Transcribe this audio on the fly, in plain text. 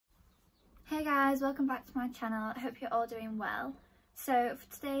Hey guys, welcome back to my channel. I hope you're all doing well. So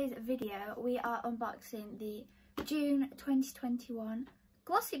for today's video we are unboxing the June 2021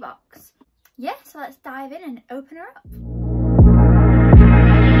 GlossyBox. Yeah, so let's dive in and open her up.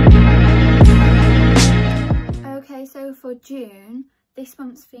 Okay, so for June, this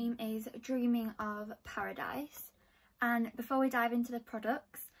month's theme is Dreaming of Paradise. And before we dive into the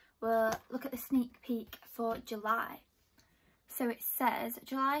products, we'll look at the sneak peek for July. So it says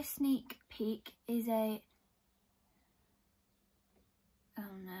July sneak peek is a,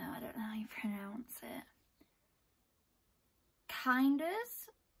 oh no, I don't know how you pronounce it. Kind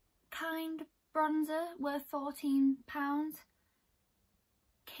bronzer worth £14.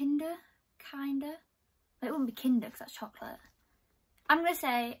 Kinda. It wouldn't be Kinder because that's chocolate. I'm gonna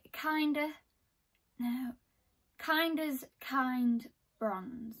say Kinda's Kind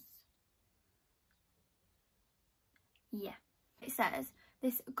Bronze. Yeah. It says,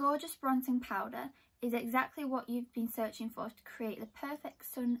 this gorgeous bronzing powder is exactly what you've been searching for to create the perfect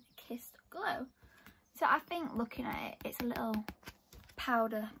sun-kissed glow. So I think looking at it, it's a little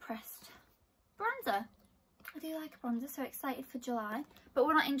powder pressed bronzer. I do like a bronzer, so excited for July. But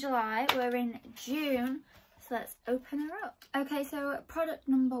we're not in July, we're in June. So let's open her up. Okay, so product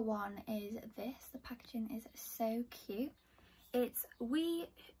number one is this. The packaging is so cute. It's Oui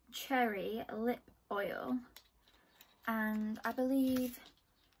Cherie Lip Oil. And I believe,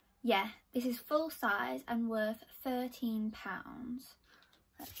 yeah, this is full size and worth £13.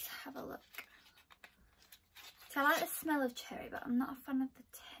 Let's have a look. So I like the smell of cherry, but I'm not a fan of the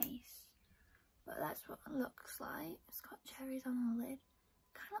taste. But that's what it looks like. It's got cherries on the lid.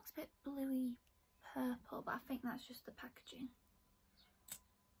 Kind of looks a bit bluey purple, but I think that's just the packaging.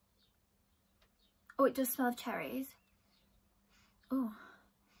 Oh, it does smell of cherries. Oh,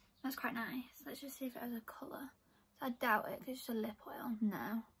 that's quite nice. Let's just see if it has a colour. I doubt it, it's just a lip oil.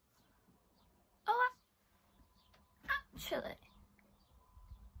 No. Oh, actually,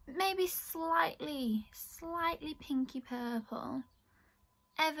 maybe slightly pinky purple.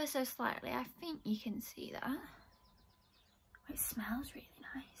 Ever so slightly, I think you can see that. It smells really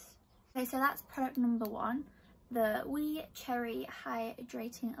nice. Okay, so that's product number one, the Oui Cherie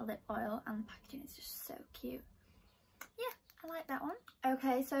Hydrating Lip Oil, and the packaging is just so cute. Yeah, I like that one.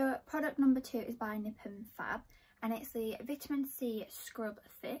 Okay, so product number two is by Nip+Fab. And it's the Vitamin C Scrub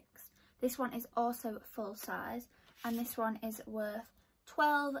Fix. This one is also full size, and this one is worth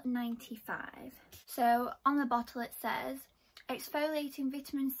 £12.95. So on the bottle it says, exfoliating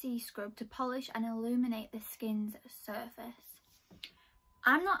vitamin C scrub to polish and illuminate the skin's surface.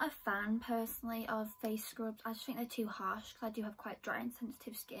 I'm not a fan personally of face scrubs. I just think they're too harsh because I do have quite dry and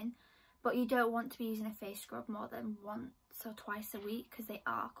sensitive skin. But you don't want to be using a face scrub more than once or twice a week because they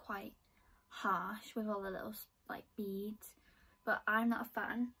are quite harsh with all the little like beads, but I'm not a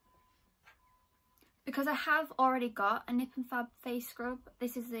fan because I have already got a Nip+Fab face scrub.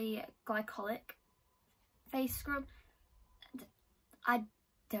 This is the glycolic face scrub. I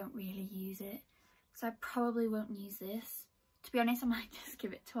don't really use it, so I probably won't use this. To be honest, I might just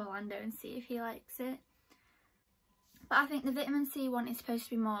give it to Orlando and see if he likes it. But I think the vitamin C one is supposed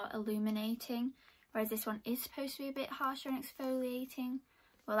to be more illuminating, whereas this one is supposed to be a bit harsher and exfoliating.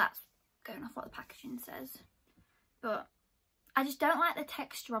 Well, that's going off what the packaging says. But I just don't like the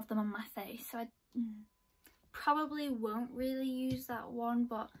texture of them on my face, so I probably won't really use that one,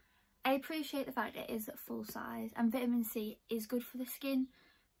 but I appreciate the fact it is full size and vitamin C is good for the skin,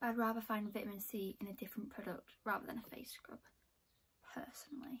 but I'd rather find vitamin C in a different product rather than a face scrub,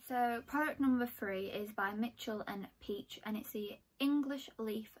 personally. So product number three is by Mitchell and Peach, and it's the English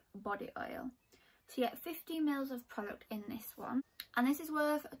Leaf Body Oil. So you get 50 ml of product in this one, and this is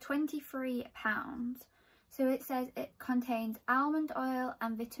worth £23. So it says it contains almond oil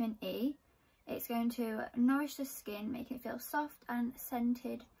and vitamin E. It's going to nourish the skin, making it feel soft and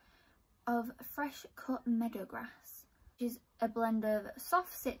scented of fresh cut meadowgrass, which is a blend of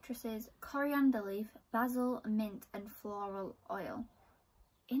soft citruses, coriander leaf, basil, mint and floral oil.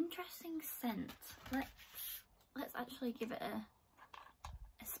 Interesting scent. Let's actually give it a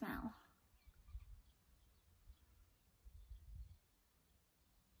smell.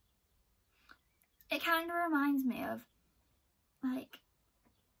 It kind of reminds me of, like,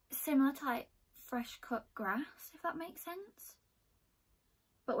 similar to like fresh cut grass, if that makes sense,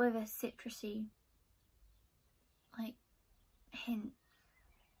 but with a citrusy, like, hint.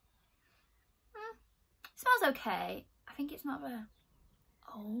 Smells okay. I think it's not a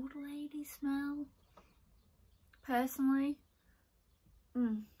old lady smell, personally.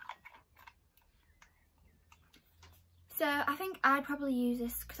 So I think I'd probably use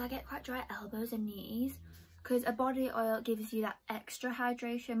this because I get quite dry elbows and knees, because a body oil gives you that extra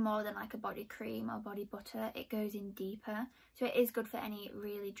hydration more than like a body cream or body butter. It goes in deeper, so it is good for any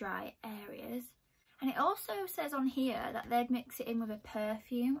really dry areas. And it also says on here that they'd mix it in with a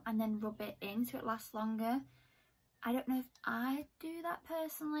perfume and then rub it in so it lasts longer. I don't know if I do that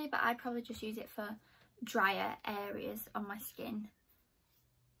personally, but I'd probably just use it for drier areas on my skin.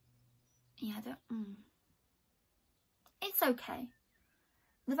 Yeah, it's okay.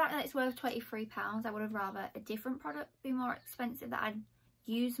 The fact that it's worth £23, I would have rather a different product be more expensive that I'd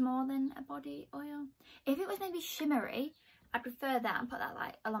use more than a body oil. If it was maybe shimmery, I'd prefer that and put that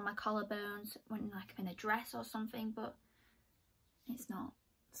like along my collarbones when like I'm in a dress or something, but it's not,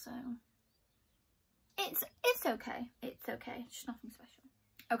 so it's okay. It's okay, it's just nothing special.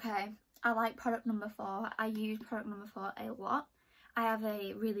 Okay, I like product number 4. I use product number 4 a lot. I have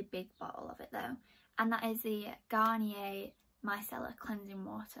a really big bottle of it though, and that is the Garnier Micellar cleansing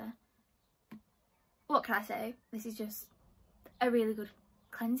water. What can I say? This is just a really good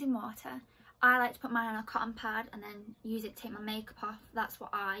cleansing water. I like to put mine on a cotton pad and then use it to take my makeup off. That's what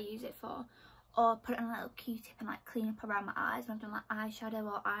I use it for. Or put it on a little Q-tip and like clean up around my eyes when I've done like eyeshadow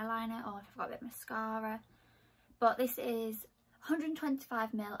or eyeliner, or if I've got a bit of mascara. But this is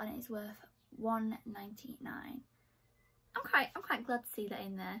 125ml and it is worth £1.99. I'm quite glad to see that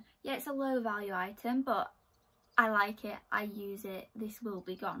in there. Yeah, it's a low value item, but I like it, I use it. This will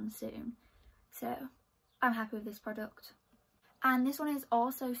be gone soon, so I'm happy with this product. And this one is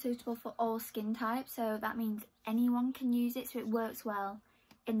also suitable for all skin types, so that means anyone can use it, so it works well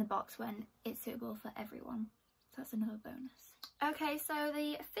in the box when it's suitable for everyone. So that's another bonus. Okay, so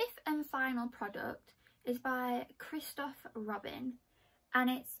the 5th and final product is by Christophe Robin, and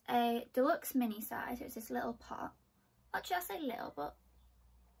it's a deluxe mini size. So it's this little pot. Actually, I say little, but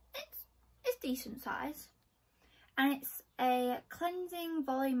it's decent size. And it's a cleansing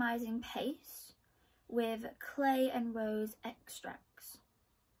volumizing paste with clay and rose extracts.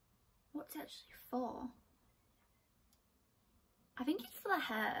 What's it actually for? I think it's for the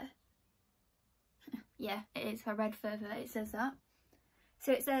hair. Yeah, it is. I read further, it says that.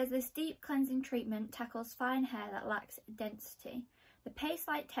 So it says, this deep cleansing treatment tackles fine hair that lacks density. The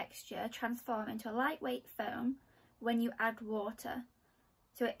paste-like texture transforms into a lightweight foam when you add water.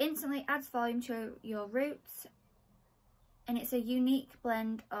 So it instantly adds volume to your roots, and it's a unique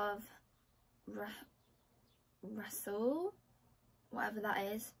blend of Rasul, whatever that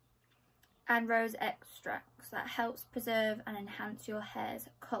is, and rose extracts that helps preserve and enhance your hair's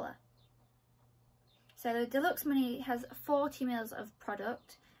colour. So the Deluxe Mini has 40ml of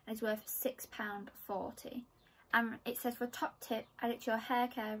product and is worth £6.40. And it says, for a top tip, add it to your hair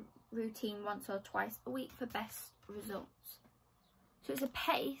care routine once or twice a week for best results. So it's a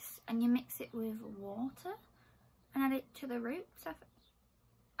paste and you mix it with water and add it to the roots.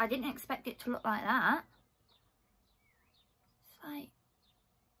 I didn't expect it to look like that. It's like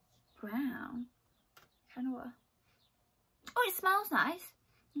brown. Kind of a... Oh, it smells nice.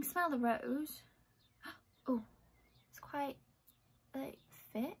 You can smell the rose. Oh, it's quite like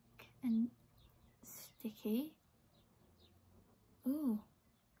thick and sticky. Ooh.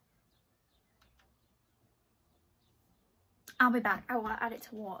 I'll be back. I want to add it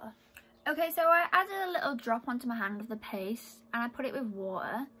to water. Okay, so I added a little drop onto my hand of the paste and I put it with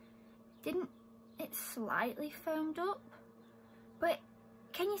water. It slightly foamed up, but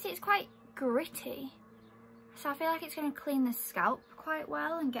can you see it's quite gritty? So I feel like it's going to clean the scalp quite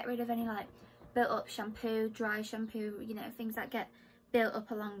well and get rid of any like built up shampoo, dry shampoo, you know, things that get built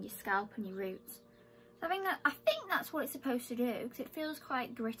up along your scalp and your roots. So I think that's what it's supposed to do, because it feels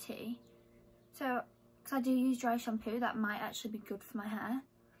quite gritty. So, because I do use dry shampoo, that might actually be good for my hair.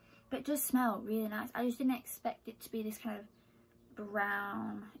 But it does smell really nice. I just didn't expect it to be this kind of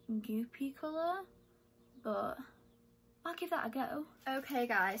brown, goopy colour, but I'll give that a go. Okay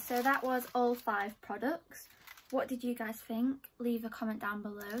guys, so that was all 5 products. What did you guys think? Leave a comment down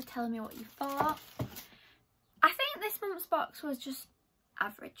below telling me what you thought. I think this month's box was just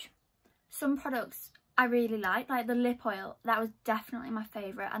average. Some products I really liked, like the lip oil, that was definitely my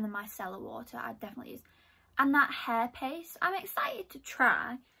favourite, and the micellar water I definitely use. And that hair paste, I'm excited to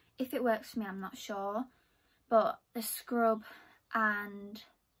try. If it works for me, I'm not sure. But the scrub and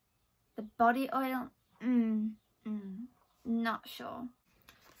the body oil, not sure.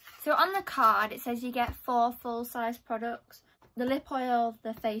 So on the card, it says you get 4 full-size products. The lip oil,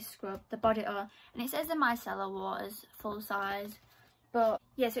 the face scrub, the body oil, and it says the micellar water's full-size. But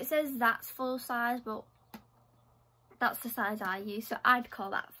yeah, so it says that's full-size, but that's the size I use, so I'd call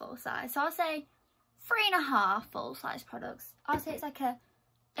that full-size. So I'll say 3.5 full-size products. I'll say it's like a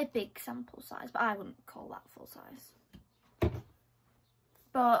big sample size, but I wouldn't call that full-size.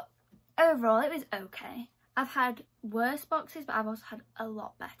 But overall, it was okay. I've had worse boxes, but I've also had a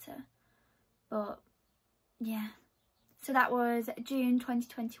lot better. But yeah, so that was June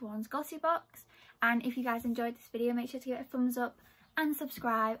 2021's GlossyBox, and if you guys enjoyed this video, make sure to give it a thumbs up and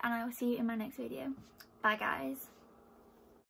subscribe, and I will see you in my next video. Bye guys.